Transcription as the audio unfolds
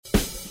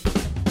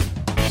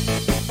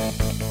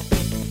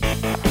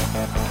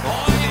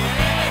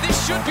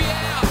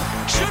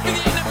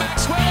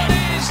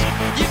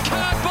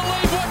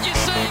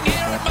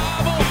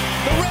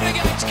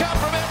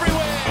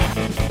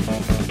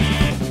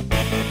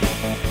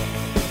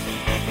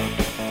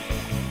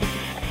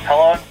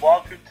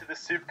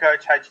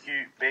Supercoach HQ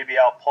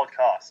BBL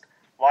podcast.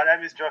 My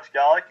name is Josh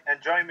Garlick,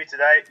 and joining me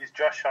today is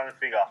Josh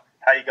Schonenfigger.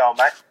 How you going,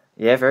 mate?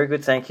 Yeah, very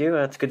good, thank you.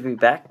 It's good to be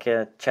back.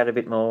 Chat a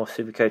bit more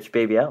Supercoach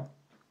BBL.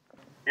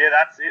 Yeah,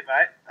 that's it,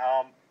 mate.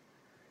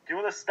 Do you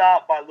want to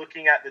start by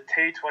looking at the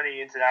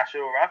T20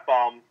 international wrap?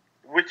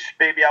 Which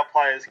BBL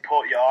players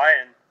caught your eye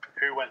and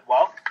who went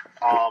well?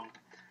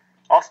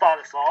 I'll start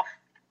us off.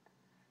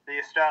 The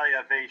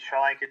Australia v Sri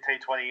Lanka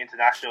T20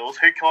 internationals.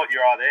 Who caught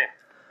your eye there?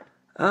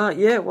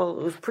 Yeah, well,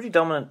 it was a pretty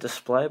dominant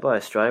display by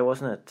Australia,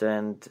 wasn't it?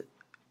 And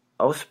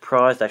I was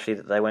surprised, actually,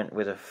 that they went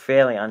with a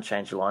fairly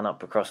unchanged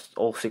lineup across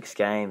all 6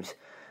 games.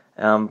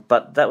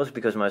 But that was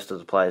because most of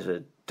the players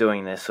were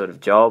doing their sort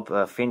of job.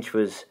 Finch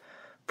was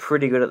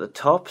pretty good at the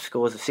top.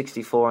 Scores of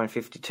 64 and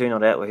 52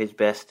 not out were his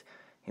best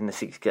in the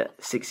 6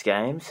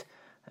 games.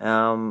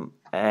 And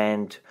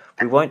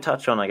we won't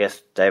touch on, I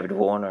guess, David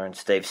Warner and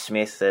Steve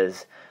Smith,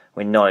 as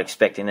we're not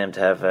expecting them to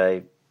have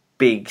a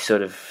big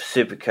sort of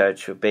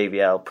Supercoach or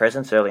BBL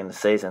presence early in the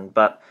season.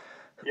 But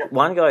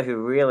one guy who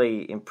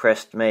really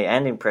impressed me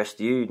and impressed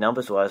you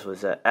numbers-wise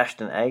was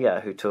Ashton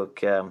Agar, who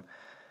took 7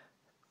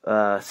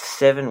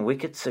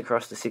 wickets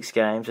across the 6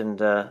 games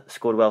and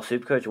scored well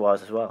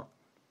Supercoach-wise as well.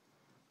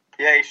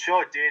 Yeah, he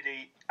sure did.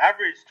 He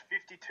averaged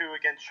 52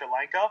 against Sri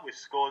Lanka with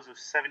scores of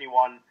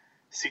 71,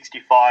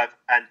 65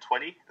 and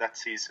 20.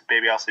 That's his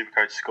BBL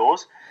Supercoach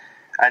scores.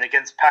 And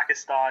against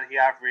Pakistan, he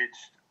averaged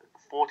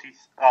 54,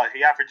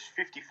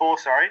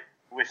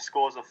 with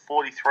scores of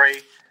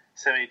 43,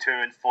 72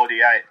 and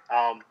 48.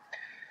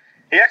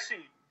 He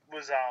actually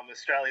was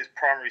Australia's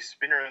primary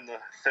spinner in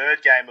the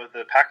 3rd game of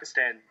the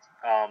Pakistan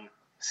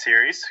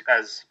series,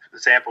 as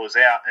Zampa was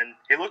out, and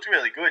he looked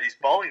really good. His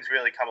bowling's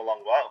really come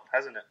along well,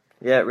 hasn't it?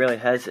 Yeah, it really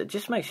has. It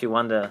just makes you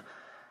wonder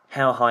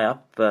how high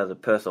up the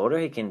Perth order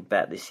he can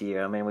bat this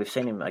year. I mean, we've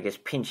seen him, I guess,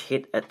 pinch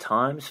hit at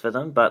times for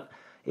them, but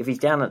if he's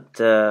down at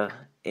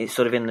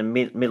sort of in the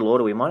middle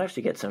order, we might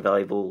actually get some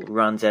valuable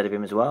runs out of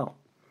him as well.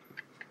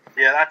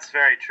 Yeah, that's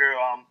very true.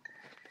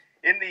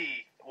 In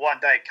the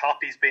one-day cup,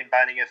 he's been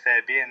batting a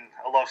fair bit, and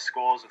a lot of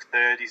scores of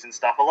 30s and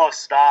stuff, a lot of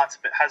starts,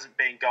 but hasn't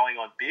been going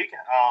on big.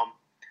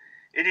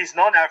 In his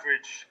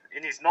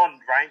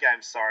non-rain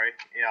games,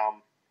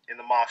 in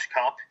the Marsh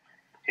Cup,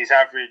 he's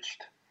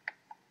averaged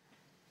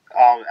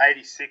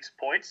 86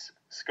 points,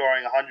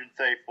 scoring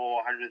 134,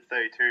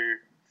 132,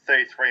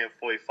 33 and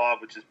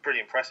 45, which is pretty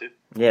impressive.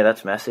 Yeah,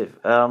 that's massive.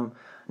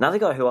 Another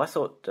guy who I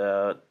thought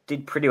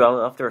did pretty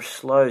well after a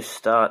slow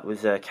start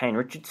was Kane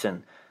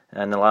Richardson.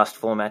 In the last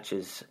 4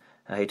 matches,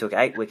 he took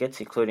 8 wickets,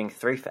 including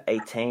 3 for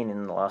 18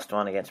 in the last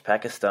one against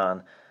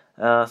Pakistan.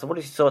 So what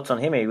are your thoughts on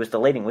him? He was the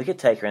leading wicket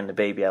taker in the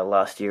BBL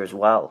last year as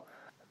well.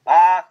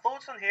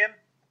 Thoughts on him?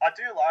 I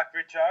do like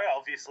Richo,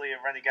 obviously a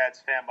Renegades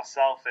fan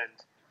myself, and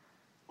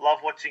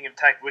love watching him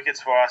take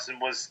wickets for us,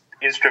 and was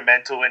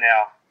instrumental in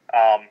our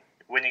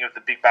winning of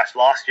the Big Bash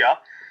last year.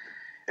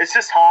 It's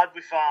just hard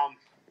with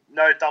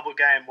no double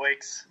game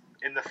weeks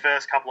in the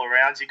first couple of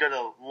rounds. You've got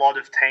a lot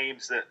of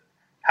teams that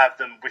have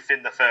them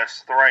within the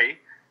first 3.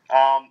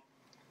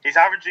 His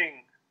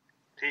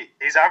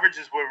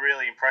averages were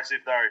really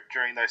impressive though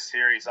during those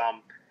series.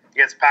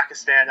 Against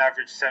Pakistan,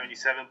 averaged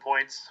 77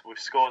 points with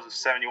scores of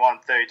 71,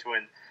 32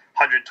 and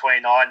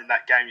 129 in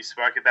that game you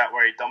spoke about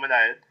where he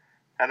dominated,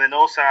 and then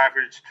also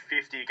averaged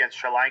 50 against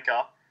Sri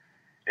Lanka.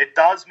 It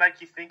does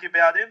make you think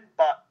about him,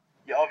 but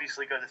you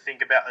obviously got to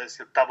think about those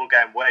double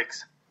game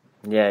weeks.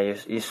 Yeah,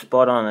 you're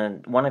spot on.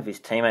 And one of his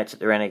teammates at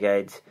the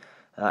Renegades,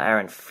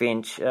 Aaron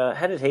Finch,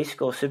 how did he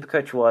score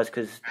Supercoach-wise?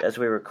 Because as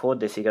we record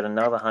this, he got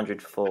another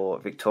 100 for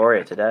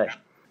Victoria today.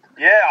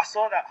 Yeah, I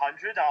saw that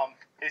 100.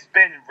 He's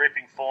been in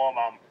ripping form.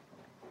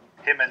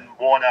 Him and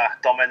Warner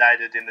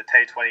dominated in the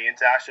T20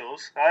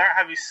 internationals. I don't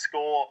have his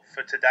score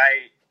for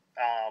today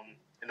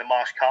in the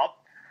Marsh Cup.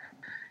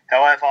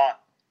 However,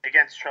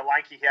 against Sri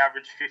Lanka, he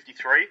averaged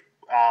 53.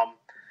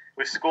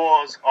 With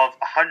scores of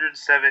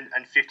 107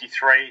 and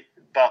 53,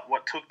 but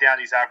what took down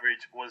his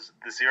average was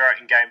the 0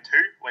 in Game 2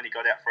 when he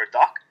got out for a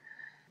duck.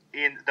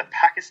 In the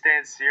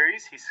Pakistan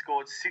series, he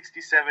scored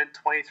 67,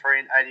 23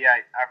 and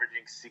 88,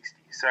 averaging 60.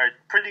 So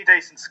pretty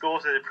decent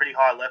scores at a pretty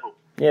high level.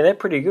 Yeah, they're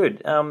pretty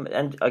good.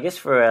 And I guess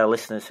for our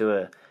listeners who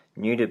are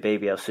new to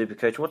BBL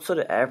Supercoach, what sort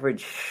of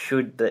average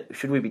should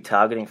we be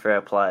targeting for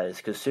our players?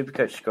 Because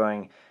Supercoach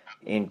scoring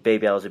in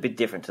BBL is a bit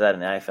different to that in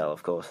the AFL,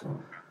 of course.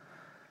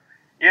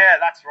 Yeah,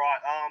 that's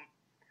right.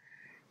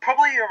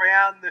 Probably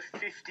around the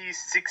 50s,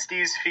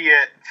 60s for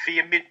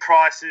your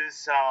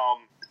mid-prices,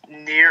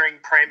 nearing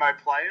primo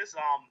players.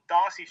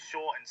 Darcy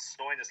Short and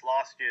Stoinis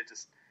last year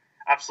just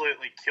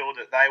absolutely killed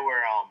it. They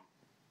were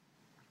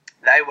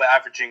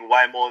averaging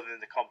way more than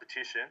the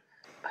competition.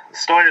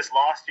 Stoinis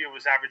last year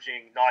was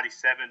averaging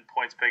 97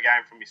 points per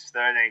game from his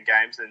 13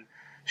 games, and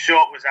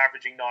Short was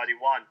averaging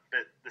 91.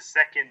 But the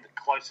second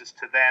closest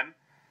to them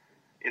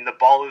in the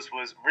bowlers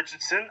was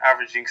Richardson,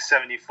 averaging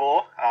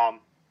 74,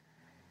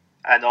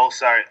 and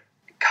also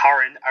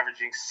Curran,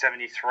 averaging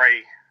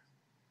 73.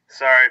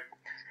 So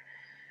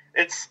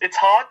it's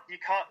hard. You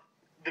can't.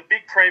 The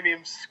big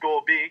premiums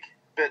score big,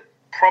 but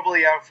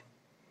probably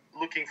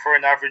looking for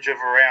an average of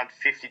around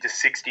 50 to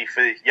 60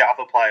 for your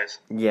other players.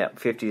 Yeah,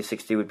 50 to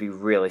 60 would be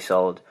really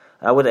solid.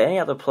 Were there any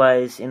other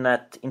players in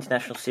that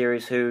international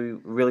series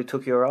who really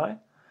took your eye?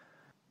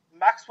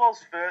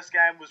 Maxwell's first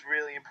game was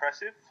really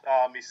impressive.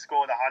 He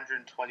scored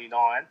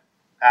 129.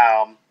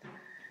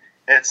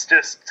 It's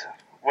just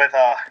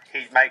whether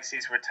he makes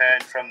his return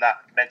from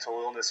that mental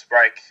illness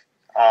break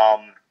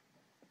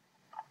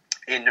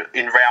in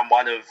round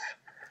one of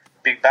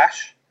Big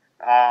Bash.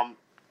 I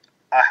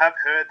have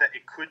heard that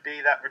it could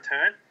be that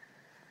return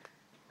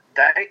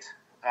date.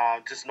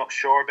 Just not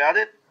sure about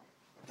it.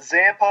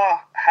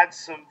 Zampa had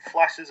some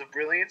flashes of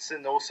brilliance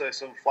and also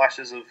some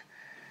flashes of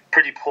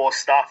pretty poor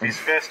stuff. His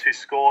first two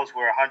scores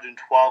were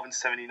 112 and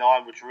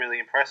 79, which really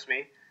impressed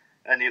me.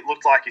 And it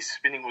looked like his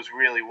spinning was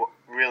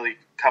really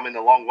coming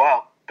along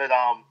well. But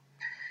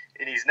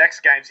in his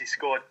next games, he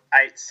scored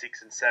 8,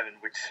 6, and 7,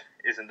 which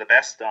isn't the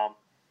best.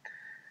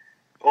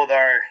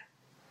 Although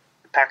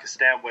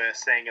Pakistan were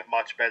seeing it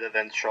much better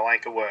than Sri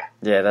Lanka were.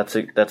 Yeah, that's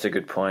a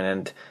good point.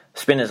 And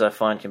spinners, I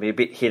find, can be a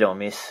bit hit or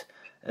miss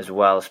as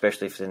well,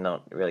 especially if they're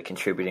not really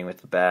contributing with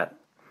the bat.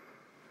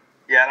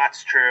 Yeah,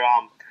 that's true.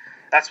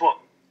 That's what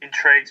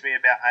intrigues me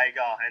about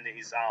Agar and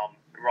his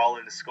role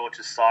in the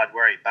Scorchers side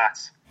where he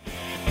bats.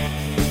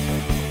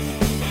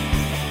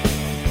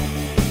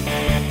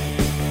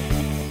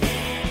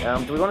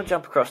 Do we want to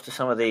jump across to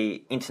some of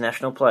the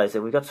international players?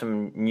 We've got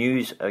some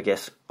news, I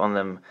guess, on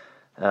them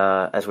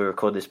as we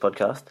record this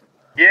podcast.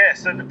 Yeah,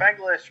 so the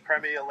Bangladesh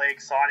Premier League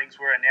signings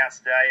were announced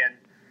today, and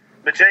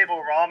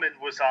Mujibur Rahman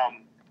was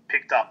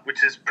picked up,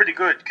 which is pretty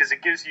good because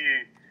it gives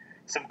you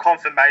some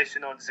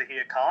confirmation on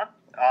Zahir Khan.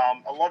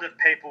 A lot of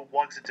people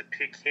wanted to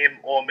pick him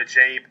or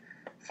Mujib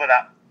for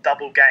that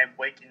double game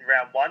week in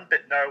round one,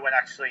 but no one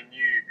actually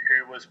knew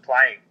who was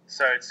playing.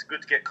 So it's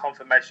good to get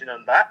confirmation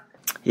on that.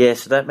 Yeah,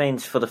 so that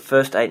means for the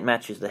first 8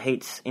 matches, the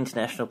Heat's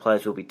international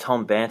players will be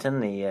Tom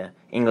Banton, the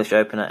English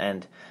opener,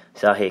 and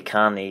Zahir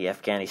Khan, the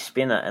Afghani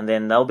spinner, and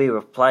then they'll be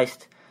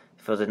replaced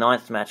for the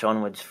 9th match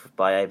onwards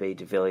by AB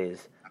de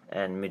Villiers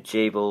and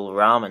Mujibur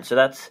Rahman. So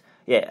that's,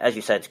 yeah, as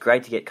you say, it's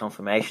great to get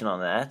confirmation on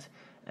that,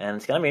 and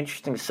it's going to be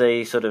interesting to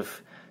see sort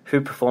of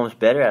who performs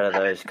better out of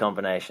those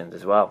combinations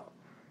as well.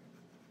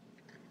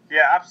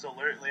 Yeah,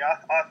 absolutely.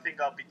 I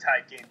think I'll be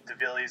taking de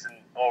Villiers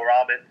or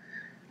Rahman.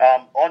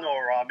 On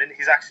Rahman,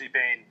 he's actually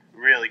been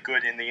really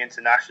good in the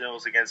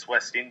internationals against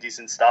West Indies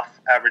and stuff,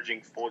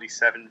 averaging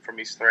 47 from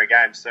his 3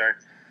 games. So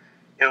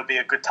he'll be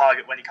a good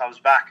target when he comes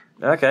back.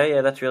 Okay,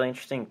 yeah, that's really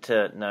interesting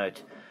to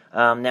note.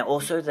 Now,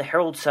 also, the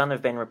Herald Sun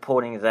have been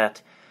reporting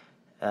that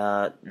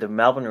the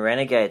Melbourne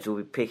Renegades will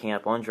be picking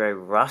up Andre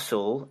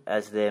Russell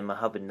as their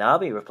Mohammad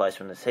Nabi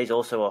replacement, as he's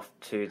also off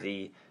to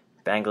the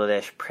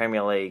Bangladesh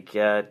Premier League.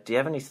 Do you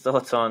have any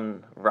thoughts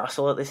on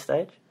Russell at this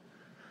stage?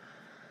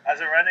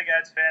 As a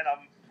Renegades fan,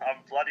 I'm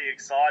bloody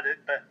excited,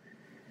 but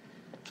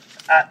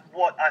at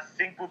what I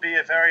think will be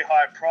a very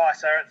high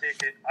price, I don't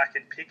think I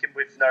can pick him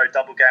with no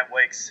double game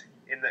weeks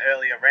in the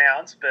earlier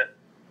rounds, but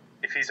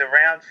if he's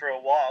around for a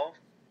while,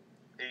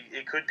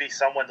 he could be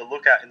someone to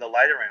look at in the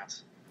later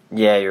rounds.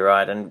 Yeah, you're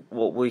right, and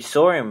we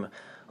saw him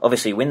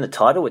obviously win the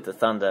title with the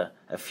Thunder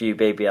a few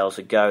BBLs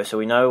ago, so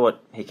we know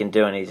what he can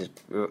do, and he's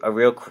a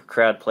real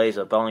crowd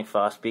pleaser, bowling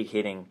fast, big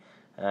hitting.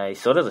 He's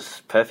sort of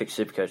the perfect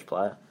Supercoach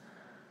player.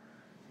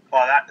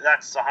 Well,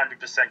 that's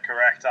 100%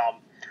 correct.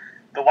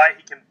 The way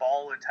he can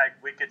bowl and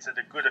take wickets at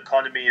a good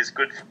economy is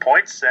good for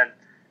points. And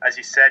as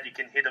you said, you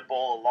can hit a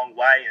ball a long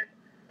way and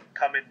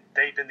come in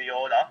deep in the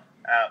order,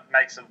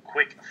 make some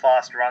quick,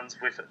 fast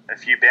runs with a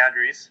few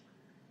boundaries.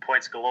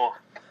 Points galore.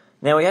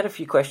 Now, we had a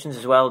few questions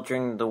as well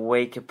during the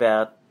week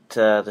about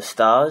the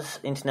Stars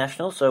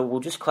International. So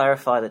we'll just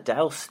clarify that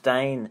Dale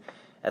Steyn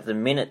at the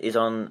minute is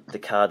on the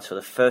cards for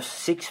the first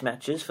 6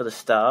 matches for the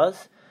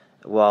Stars.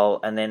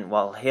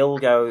 While he'll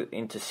go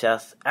into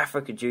South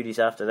Africa duties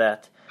after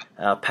that,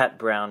 Pat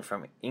Brown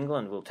from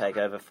England will take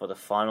over for the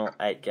final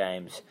 8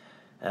 games,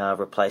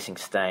 replacing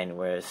Steyn,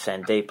 whereas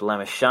Sandeep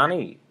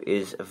Lamashani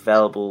is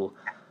available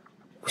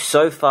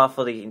so far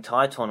for the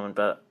entire tournament,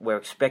 but we're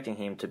expecting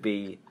him to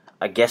be,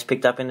 I guess,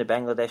 picked up in the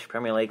Bangladesh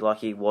Premier League like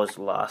he was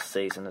last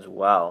season as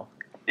well.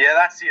 Yeah,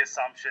 that's the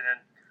assumption, and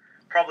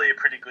probably a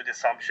pretty good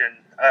assumption.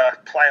 A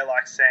player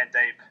like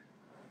Sandeep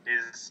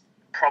is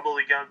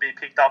probably going to be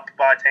picked up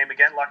by a team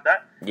again like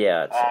that.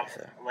 Yeah, I'd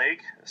say so.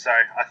 League. So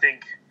I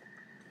think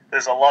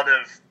there's a lot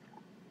of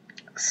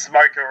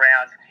smoke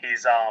around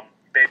his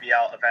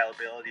BBL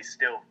availability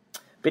still.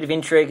 Bit of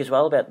intrigue as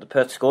well about the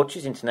Perth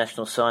Scorchers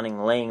international signing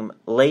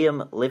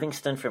Liam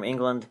Livingston from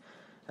England.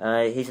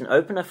 He's an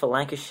opener for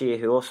Lancashire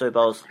who also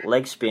bowls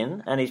leg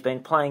spin, and he's been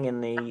playing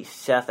in the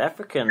South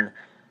African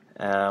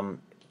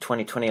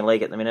 2020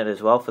 League at the minute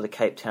as well for the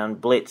Cape Town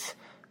Blitz,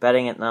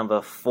 batting at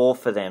number 4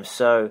 for them.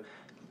 So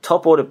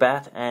top order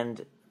bat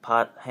and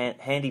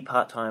handy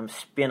part-time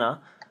spinner.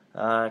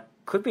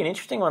 Could be an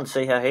interesting one to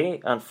see how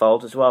he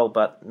unfolds as well,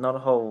 but not a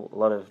whole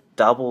lot of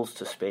doubles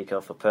to speak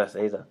of for Perth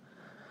either.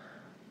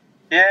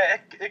 Yeah,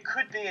 it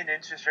could be an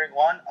interesting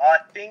one. I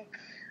think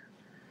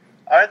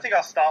I don't think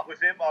I'll start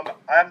with him.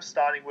 I am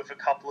starting with a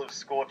couple of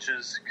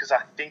Scorchers because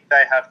I think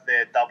they have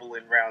their double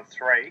in round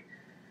 3.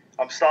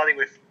 I'm starting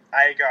with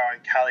Agar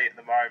and Kelly at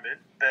the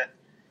moment, but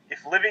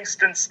if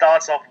Livingston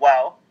starts off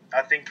well,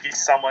 I think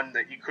he's someone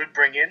that you could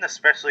bring in,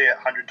 especially at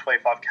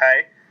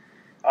 125k.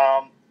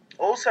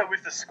 Also,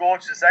 with the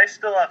Scorchers, they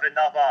still have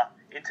another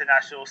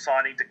international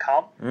signing to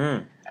come.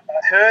 I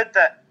heard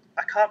that,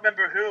 I can't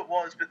remember who it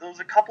was, but there was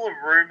a couple of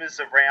rumours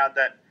around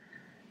that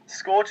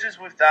Scorchers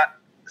with that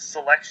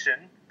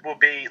selection will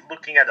be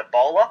looking at a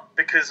bowler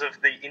because of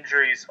the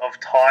injuries of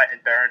Ty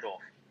and Berendorf.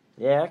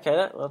 Yeah,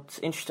 okay, that's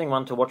an interesting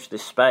one to watch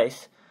this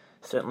space.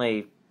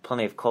 Certainly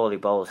plenty of quality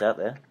bowlers out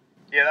there.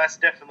 Yeah, that's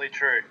definitely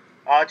true.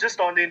 Just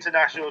on the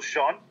international,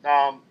 Sean,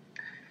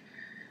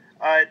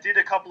 I did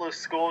a couple of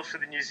scores for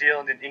the New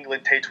Zealand and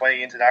England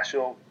T20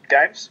 international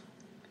games.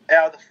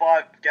 Out of the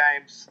 5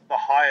 games, the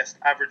highest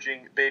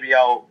averaging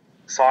BBL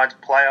signed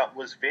player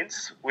was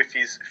Vince with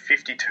his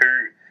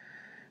 52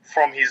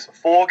 from his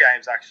 4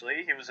 games,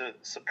 actually. He was a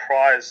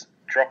surprise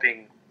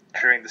dropping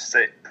during the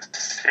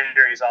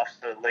series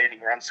after the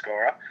leading run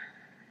scorer.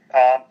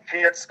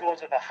 He had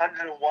scores of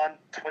 101,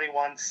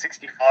 21,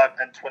 65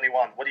 and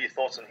 21. What are your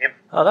thoughts on him?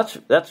 Oh,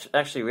 that's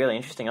actually really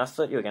interesting. I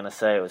thought you were going to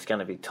say it was going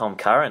to be Tom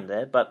Curran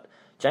there, but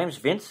James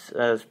Vince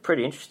is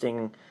pretty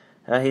interesting.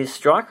 His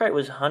strike rate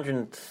was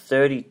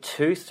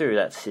 132 through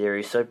that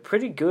series, so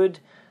pretty good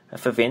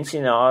for Vince.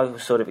 You know, I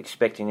was sort of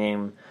expecting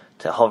him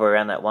to hover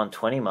around that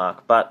 120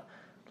 mark, but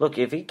look,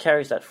 if he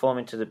carries that form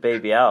into the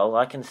BBL,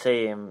 I can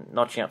see him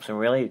notching up some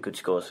really good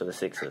scores for the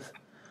Sixers.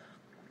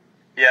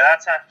 Yeah,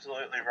 that's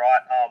absolutely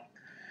right.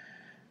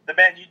 The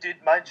man you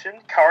did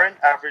mention, Curran,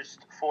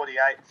 averaged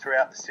 48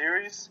 throughout the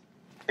series.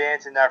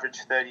 Banton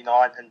averaged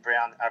 39 and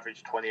Brown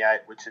averaged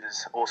 28, which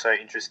is also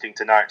interesting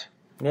to note.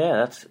 Yeah,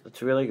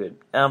 that's really good.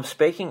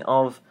 Speaking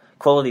of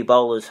quality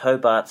bowlers,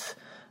 Hobart's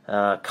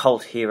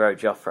cult hero,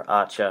 Jofra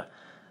Archer.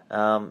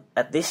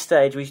 At this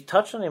stage, we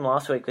touched on him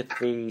last week with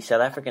the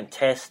South African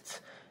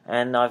tests,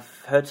 and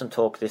I've heard some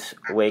talk this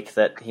week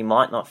that he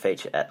might not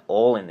feature at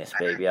all in this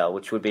BBL,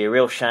 which would be a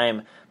real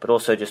shame, but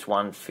also just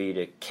one for you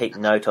to keep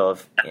note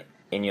of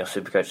in your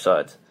Supercoach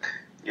sides.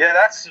 Yeah,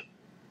 that's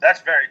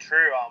very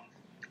true.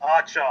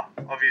 Archer,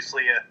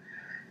 obviously a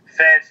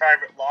fan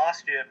favourite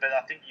last year, but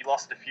I think he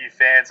lost a few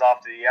fans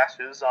after the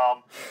Ashes.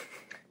 I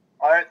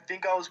don't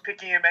think I was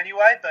picking him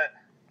anyway, but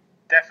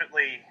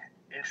definitely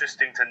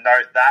interesting to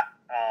note that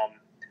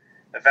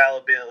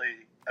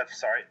availability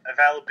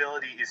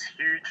is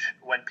huge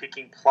when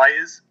picking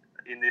players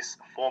in this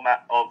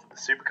format of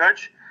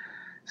Supercoach.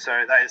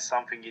 So that is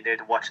something you need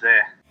to watch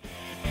there.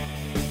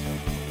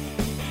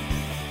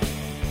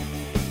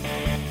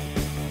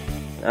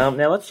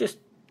 Now let's just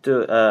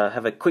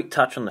have a quick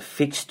touch on the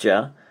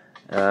fixture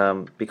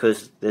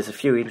because there's a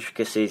few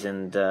intricacies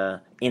and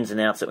ins and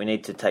outs that we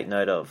need to take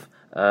note of.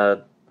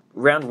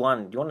 Round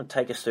 1, do you want to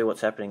take us through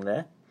what's happening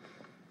there?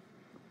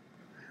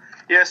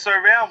 Yeah, so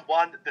round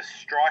 1, the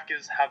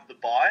strikers have the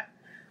bye.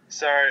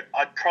 So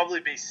I'd probably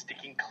be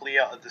sticking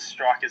clear of the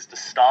strikers to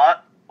start,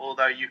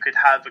 although you could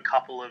have a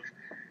couple of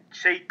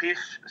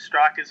cheapish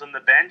strikers on the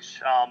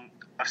bench.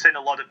 I've seen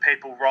a lot of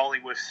people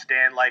rolling with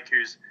Stan Lake,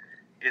 who's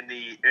in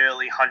the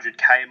early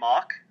 100k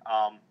mark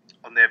on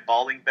their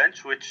bowling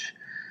bench, which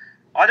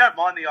I don't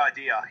mind the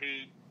idea.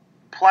 He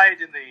played,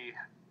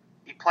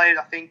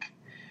 I think,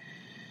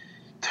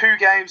 2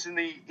 games in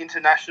the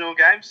international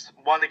games,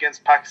 one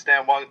against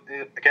Pakistan, one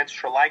against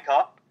Sri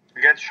Lanka.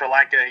 Against Sri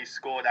Lanka, he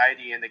scored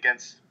 80, and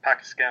against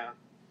Pakistan,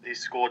 he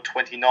scored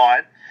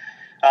 29.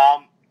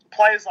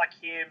 Players like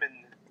him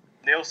and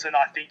Nielsen,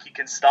 I think you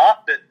can start,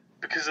 but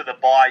because of the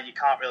bye, you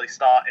can't really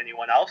start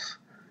anyone else.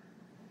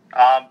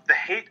 The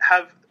Heat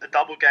have a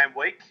double game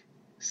week,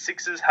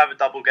 Sixers have a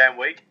double game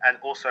week, and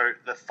also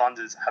the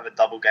Thunders have a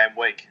double game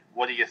week.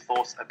 What are your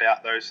thoughts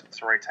about those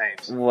 3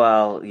 teams?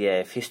 Well, yeah,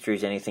 if history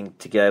is anything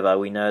to go by,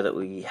 we know that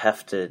we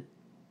have to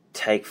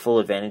take full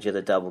advantage of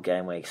the double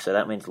game week. So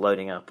that means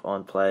loading up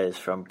on players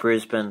from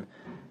Brisbane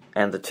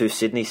and the 2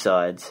 Sydney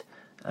sides.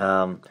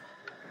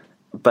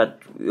 But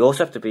we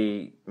also have to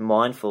be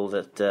mindful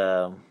that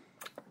a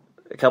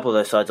couple of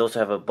those sides also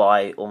have a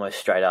bye almost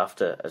straight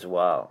after as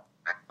well.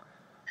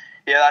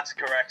 Yeah, that's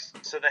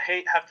correct. So the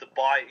Heat have the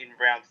bye in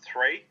round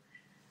 3.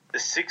 The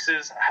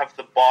Sixers have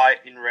the bye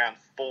in round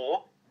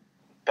 4,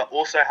 but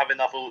also have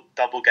another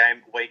double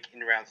game week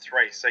in round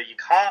 3. So you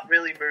can't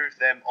really move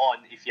them on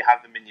if you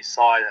have them in your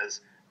side,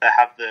 as they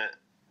have the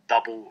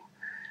double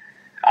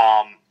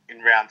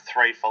in round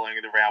 3 following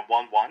the round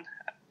 1-1,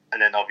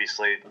 and then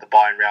obviously the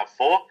bye in round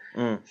 4.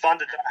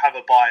 Thunder don't have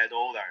a bye at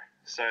all, though,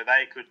 so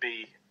they could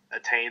be a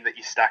team that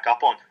you stack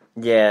up on.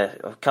 Yeah,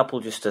 a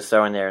couple just to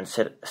throw in there and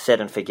set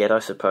and forget, I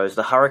suppose.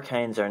 The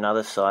Hurricanes are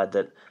another side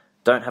that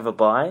don't have a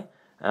bye,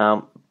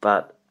 and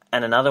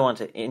another one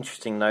to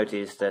interesting note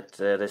is that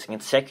there's a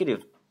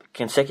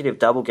consecutive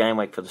double game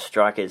week for the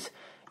strikers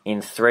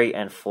in 3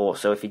 and 4.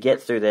 So if you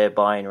get through their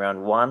bye in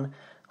round 1,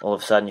 all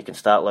of a sudden you can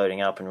start loading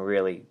up and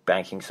really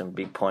banking some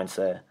big points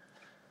there.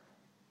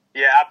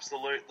 Yeah,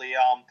 absolutely.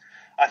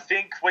 I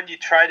think when you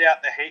trade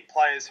out the Heat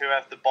players who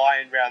have the bye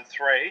in round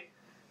 3,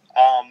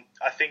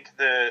 I think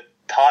the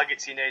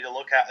targets you need to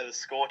look at are the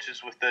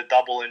Scorchers with the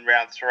double in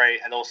round 3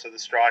 and also the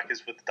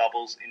Strikers with the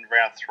doubles in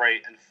round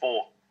 3 and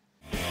 4.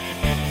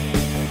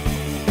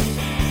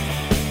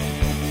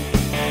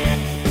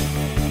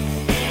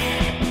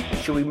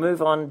 Should we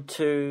move on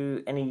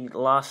to any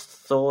last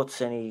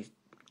thoughts, any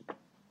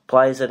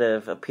players that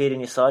have appeared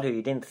in your side who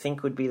you didn't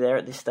think would be there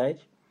at this stage?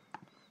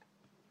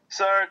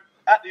 So,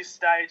 at this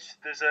stage,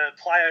 there's a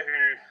player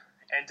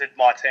who entered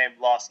my team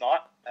last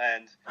night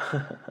and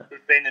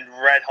has been in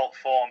red-hot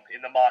form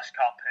in the Marsh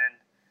Cup, and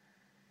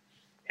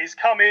he's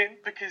come in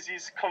because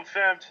he's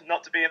confirmed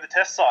not to be in the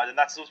test side, and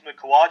that's Usman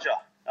Khawaja.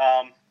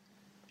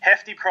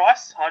 Hefty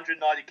price,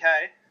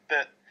 190k,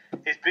 but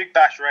his Big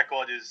Bash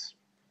record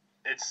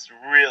it's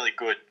really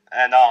good,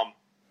 and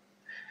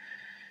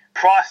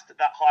priced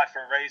that high for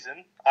a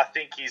reason. I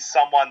think he's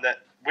someone that,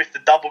 with the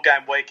double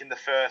game week in the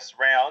first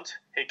round,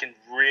 he can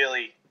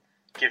really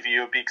give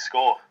you a big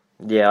score.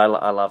 Yeah,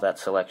 I love that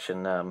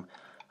selection.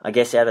 I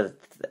guess out of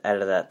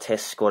that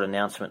test squad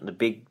announcement,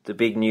 the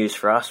big news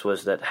for us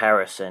was that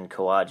Harris and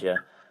Khawaja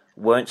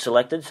weren't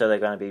selected, so they're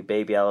going to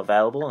be BBL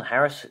available. And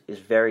Harris is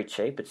very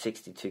cheap at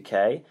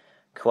 62k.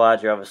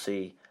 Khawaja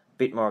obviously a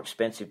bit more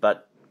expensive,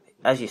 but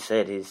as you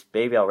said, his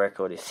BBL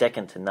record is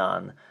second to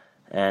none,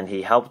 and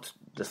he helped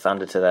the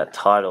Thunder to that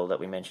title that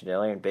we mentioned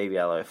earlier in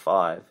BBL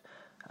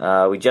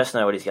 05. We just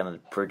know what he's going to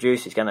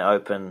produce. He's going to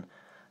open.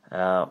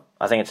 I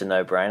think it's a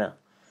no-brainer.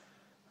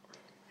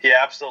 Yeah,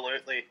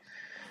 absolutely.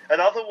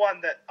 Another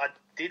one that I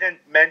didn't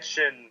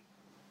mention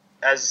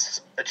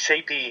as a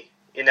cheapie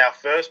in our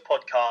first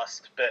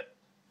podcast, but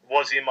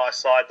was in my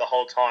side the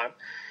whole time,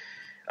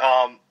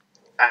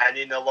 and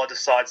in a lot of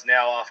sides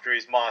now after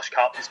his Marsh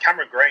Cup, is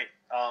Cameron Green.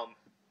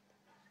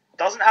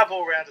 Doesn't have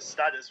all-rounder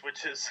status,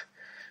 which is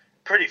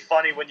pretty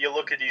funny when you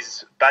look at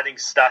his batting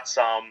stats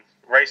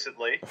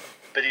recently,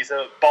 but he's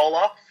a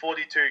bowler,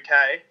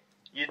 42k.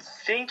 You'd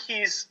think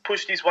he's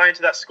pushed his way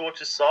into that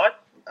Scorchers side.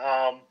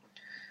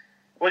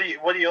 What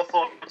are your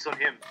thoughts on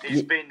him?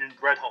 He's been in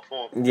red-hot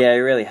form. Yeah, he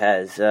really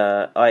has.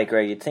 I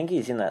agree. You'd think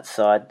he's in that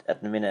side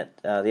at the minute.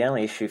 The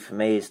only issue for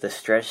me is the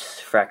stress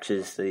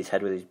fractures that he's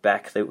had with his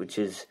back, which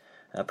is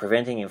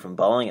preventing him from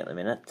bowling at the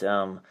minute.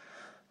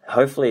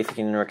 Hopefully, if he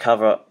can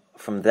recover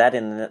from that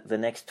in the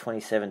next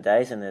 27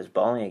 days and there's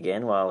bowling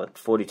again, while at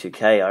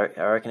 42k,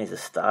 I reckon he's a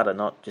starter,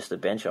 not just a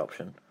bench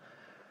option.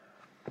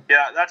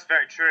 Yeah, that's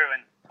very true,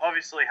 and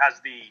obviously has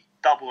the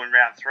double in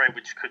round 3,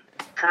 which could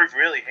prove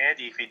really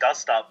handy if he does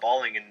start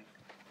bowling and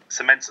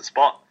cements a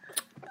spot.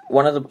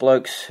 One of the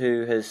blokes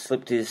who has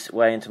slipped his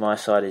way into my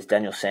side is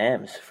Daniel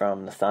Sams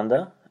from the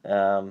Thunder.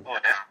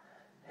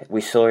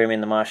 We saw him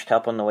in the Marsh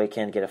Cup on the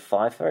weekend get a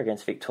fifer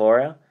against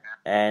Victoria,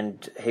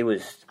 and he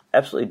was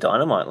absolutely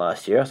dynamite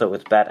last year, I thought,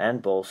 with bat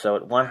and ball. So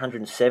at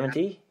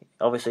 170,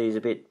 obviously he's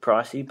a bit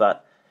pricey,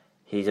 but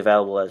he's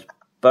available as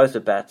both a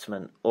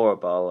batsman or a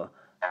bowler.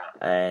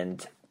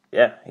 And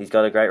yeah, he's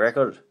got a great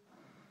record.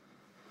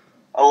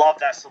 I love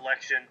that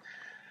selection.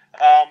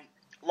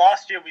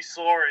 Last year we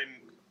saw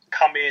him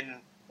come in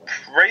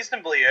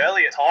reasonably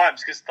early at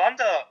times because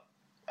Thunder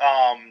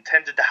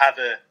tended to have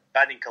a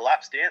batting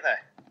collapse, didn't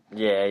they?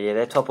 Yeah,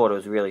 their top order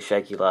was really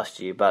shaky last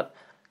year, but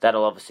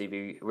that'll obviously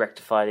be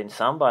rectified in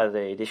some by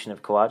the addition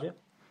of Khawaja.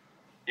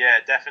 Yeah,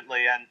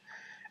 definitely, and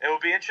it will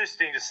be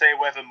interesting to see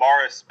whether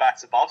Morris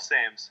bats above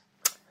Sams.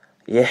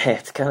 Yeah,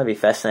 it's going to be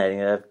fascinating.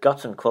 They've got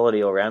some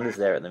quality all-rounders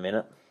there at the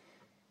minute.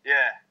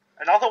 Yeah.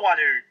 Another one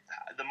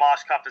who the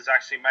Marsh Cup has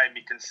actually made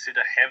me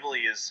consider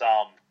heavily is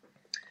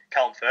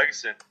Callum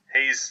Ferguson.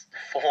 His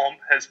form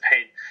has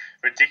been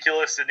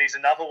ridiculous, and he's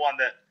another one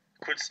that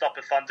could stop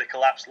a Thunder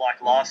collapse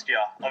like last year.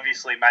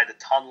 Obviously made a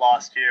ton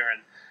last year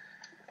and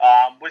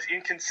was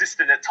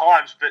inconsistent at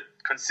times, but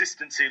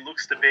consistency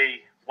looks to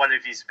be one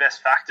of his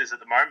best factors at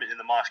the moment in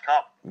the Marsh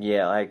Cup.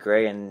 Yeah, I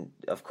agree, and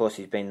of course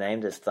he's been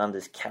named as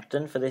Thunder's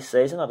captain for this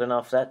season. I don't know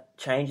if that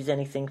changes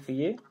anything for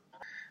you.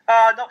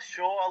 Not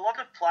sure. A lot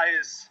of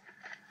players,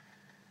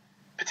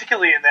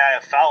 particularly in the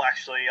AFL,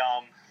 actually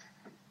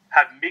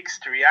have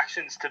mixed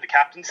reactions to the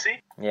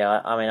captaincy.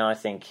 Yeah, I mean, I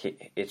think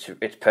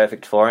it's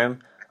perfect for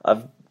him.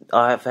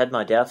 I've had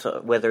my doubts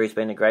whether he's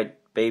been a great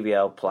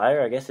BBL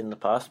player, I guess, in the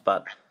past,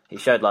 but he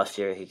showed last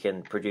year he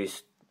can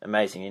produce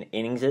amazing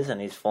inningses,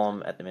 and his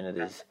form at the minute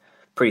is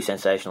pretty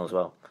sensational as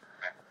well.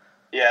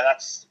 Yeah,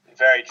 that's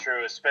very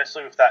true,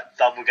 especially with that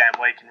double game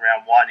week in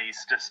round 1.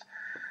 He's just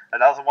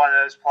another one of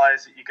those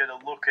players that you're going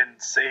to look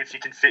and see if you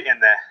can fit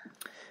in there.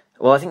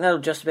 Well, I think that'll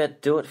just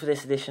about do it for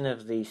this edition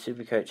of the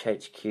Supercoach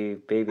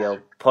HQ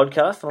BBL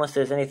podcast, unless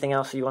there's anything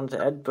else you wanted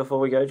to add before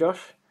we go,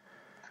 Josh?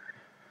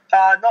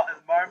 Not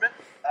at the moment.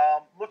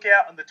 Look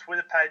out on the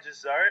Twitter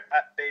pages, though,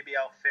 at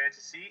BBL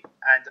Fantasy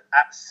and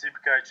at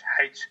Supercoach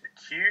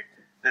HQ.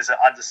 There's an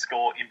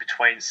underscore in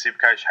between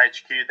Supercoach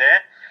HQ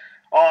there.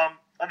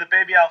 On the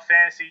BBL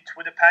Fantasy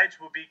Twitter page,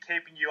 we'll be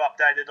keeping you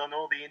updated on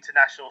all the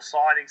international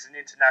signings and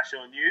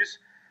international news.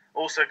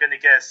 Also going to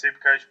get a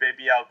Supercoach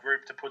BBL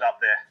group to put up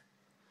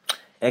there.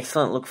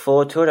 Excellent. Look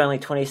forward to it. Only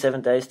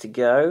 27 days to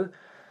go.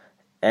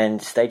 And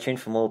stay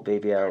tuned for more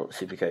BBL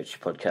Supercoach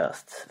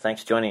podcasts.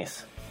 Thanks for joining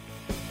us.